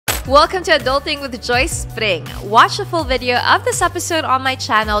Welcome to Adulting with Joyce Pring. Watch the full video of this episode on my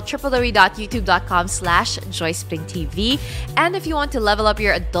channel, www.youtube.com/JoycePringTV. And if you want to level up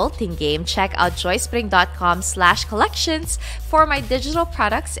your adulting game, check out joycepring.com/collections for my digital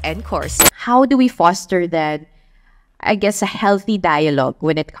products and course. How do we foster that, I guess, a healthy dialogue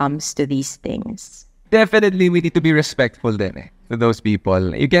when it comes to these things? Definitely, we need to be respectful then to those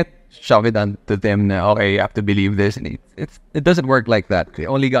people. You get shove it onto them na, okay, you have to believe this. And it doesn't work like that.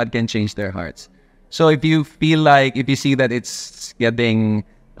 Only God can change their hearts. So if you feel like, if you see that it's getting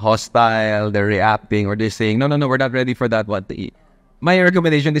hostile, they're reacting, or they're saying, no, we're not ready for that one to eat. My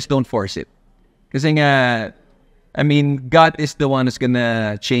recommendation is don't force it. Kasi nga, I mean, God is the one who's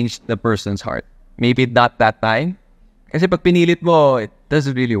gonna change the person's heart. Maybe not that time. Kasi pag pinilit mo, it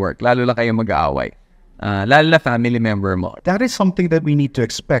doesn't really work. Lalo lang kayo mag-aaway. Lalo na family member mo. That is something that we need to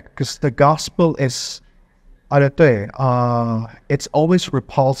expect because the gospel is, it's always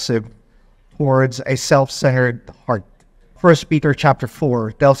repulsive towards a self-centered heart. 1 Peter chapter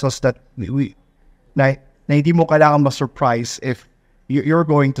 4 tells us that na hindi mo kailangan ma-surprise if you're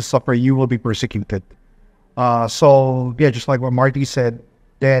going to suffer, you will be persecuted. So, yeah, just like what Marty said,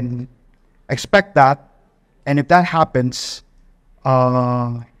 then expect that. And if that happens,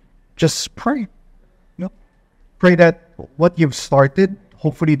 just pray. Pray that what you've started,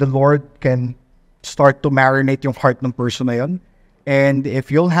 hopefully the Lord can start to marinate yung heart ng person na yun. And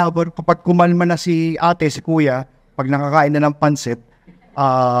if you'll have, kapag kumalma na si ate, si kuya, pag nakakain na ng pansit,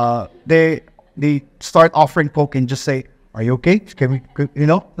 they start offering Coke and just say, are you okay? Can we,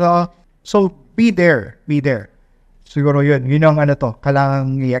 so be there. Siguro yun ang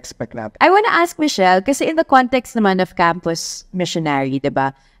kailangan i-expect natin. I want to ask Michelle, kasi in the context naman of campus missionary,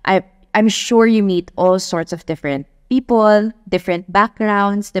 diba? I'm sure you meet all sorts of different people, different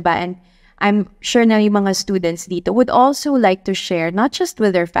backgrounds, diba? And I'm sure na yung mga students dito would also like to share, not just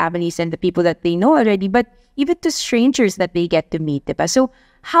with their families and the people that they know already, but even to strangers that they get to meet, diba? So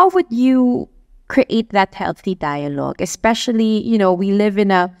how would you create that healthy dialogue? Especially, we live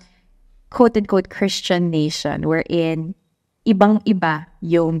in a quote-unquote Christian nation wherein ibang-iba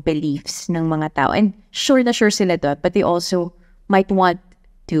yung beliefs ng mga tao. And sure na sure sila doon, but they also might want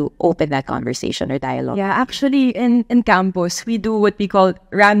to open that conversation or dialogue. Yeah, actually, in campus, we do what we call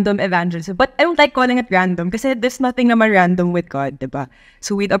random evangelism. But I don't like calling it random because there's nothing naman random with God, diba?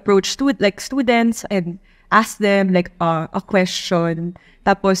 So we'd approach students and ask them a question.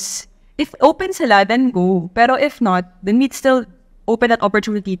 Tapos, if open sila, then go. Pero if not, then we'd still open that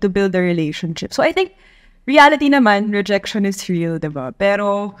opportunity to build a relationship. So I think reality naman, rejection is real, diba?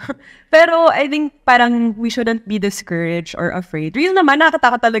 Pero I think parang we shouldn't be discouraged or afraid. Real naman,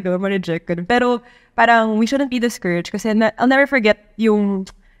 nakakatakot talaga ma-reject ka. Pero parang we shouldn't be discouraged kasi I'll never forget yung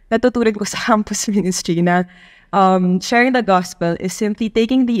natutunan ko sa campus ministry na sharing the gospel is simply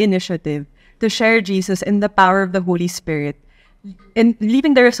taking the initiative to share Jesus and the power of the Holy Spirit and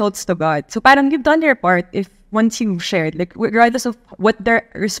leaving the results to God. So parang you've done your part if once you've shared, regardless of what their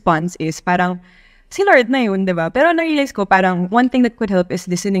response is, parang si Lord na yun, diba? Pero na-realize ko, parang one thing that could help is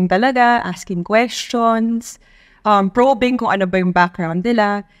listening talaga, asking questions, probing kung ano ba yung background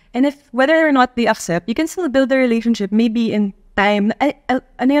nila. And if whether or not they accept, you can still build a relationship maybe in time.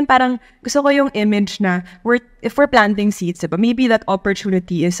 Ano yun, parang gusto ko yung image na if we're planting seeds, diba? Maybe that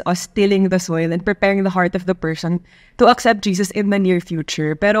opportunity is us tilling the soil and preparing the heart of the person to accept Jesus in the near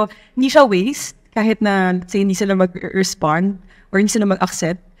future. Pero hindi siya waste kahit na say hindi sila mag-respond or hindi sila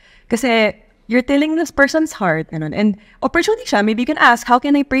mag-accept. Kasi you're tilling this person's heart, and opportunity siya. Maybe you can ask, how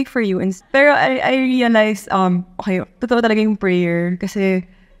can I pray for you? Pero I realized, okay, totoo talaga yung prayer kasi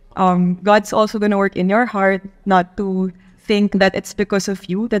God's also gonna work in your heart, not to think that it's because of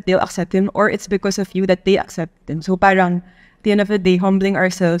you that they'll accept Him or it's because of you that they accept Him. So parang, at the end of the day, humbling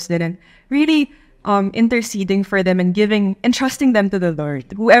ourselves then and really interceding for them and entrusting them to the Lord,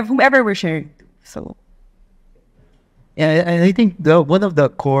 whoever we're sharing to. So, yeah, and I think one of the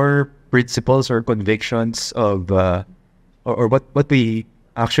core principles or convictions of or what we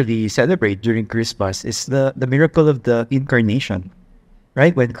actually celebrate during Christmas is the miracle of the incarnation,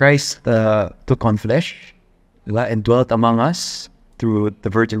 right? When Christ took on flesh and dwelt among us through the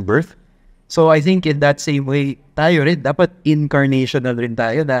virgin birth. So I think in that same way, tayo rin dapat incarnational rin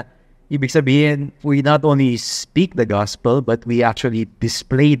tayo na ibig sabihin, we not only speak the gospel, but we actually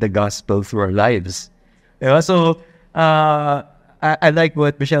display the gospel through our lives. Diba? So, I like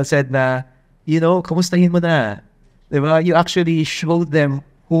what Michelle said na, kamustahin mo na. Diba? You actually show them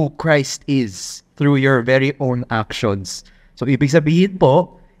who Christ is through your very own actions. So, ibig sabihin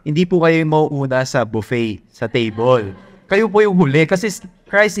po, hindi po kayo mauuna sa buffet, sa table. Kayo po yung huli kasi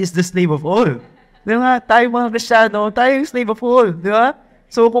Christ is the slave of all. Diba? Tayo mga Kristiyano, tayo yung slave of all. Diba?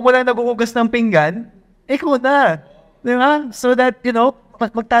 So, kung wala naguhugas ng pinggan, ikaw na. Di ba? So that,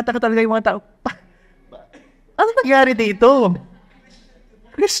 magtataka talaga yung mga tao, ano nangyari dito?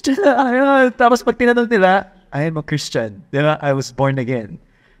 Christian. Tapos pag tinanong nila, I am a Christian. Di ba? I was born again.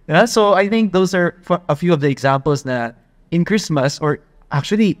 Yeah, so I think those are a few of the examples na in Christmas or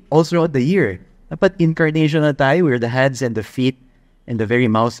actually all throughout the year, dapat incarnation na tayo. We're the hands and the feet and the very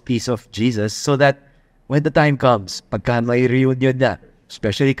mouthpiece of Jesus so that when the time comes, pagka may reunion na,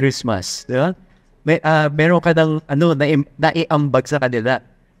 especially Christmas, di ba? Meron ka ng naiambag sa kanila.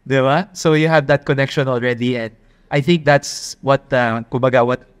 Di ba? So you have that connection already and I think that's what,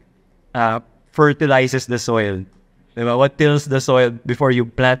 what fertilizes the soil. Diba? What tills the soil before you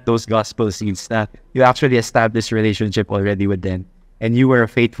plant those gospel seeds that you actually establish relationship already with them. And you were a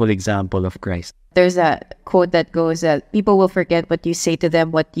faithful example of Christ. There's a quote that goes, people will forget what you say to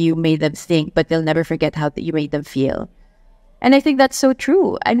them, what you made them think, but they'll never forget how you made them feel. And I think that's so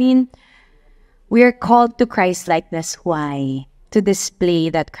true. I mean, we are called to Christ-likeness. Why? To display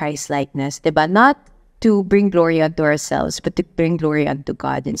that Christ-likeness, diba? Not to bring glory unto ourselves, but to bring glory unto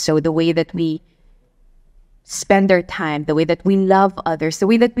God. And so the way that we spend our time, the way that we love others, the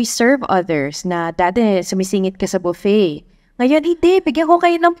way that we serve others, na dati sumisingit ka sa buffet. Ngayon, hindi, bigyan ko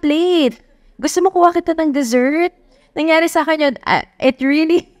kayo ng plate. Gusto mo kuha kita ng dessert? Nangyari sa akin yun, it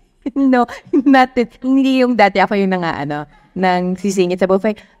really, hindi yung dati ako yung nang sisingit sa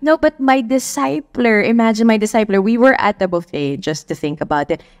buffet. No, but my discipler, imagine my discipler, we were at the buffet just to think about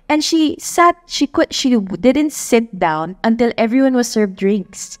it. And she didn't sit down until everyone was served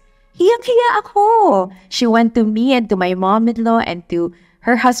drinks. Hiyang-hiya ako. She went to me and to my mom-in-law and to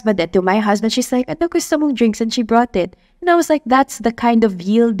her husband and to my husband. She's like, ano gusto mong drinks? And she brought it. And I was like, that's the kind of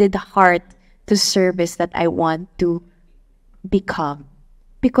yielded heart to service that I want to become.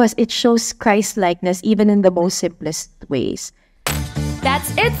 Because it shows Christ-likeness even in the most simplest ways.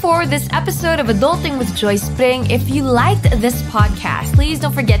 That's it for this episode of Adulting with Joyce Pring. If you liked this podcast, please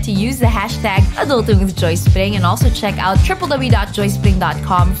don't forget to use the hashtag Adulting with Joyce Pring and also check out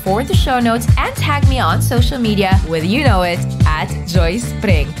www.joycepring.com for the show notes and tag me on social media with at Joyce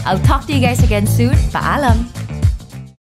Pring. I'll talk to you guys again soon. Paalam!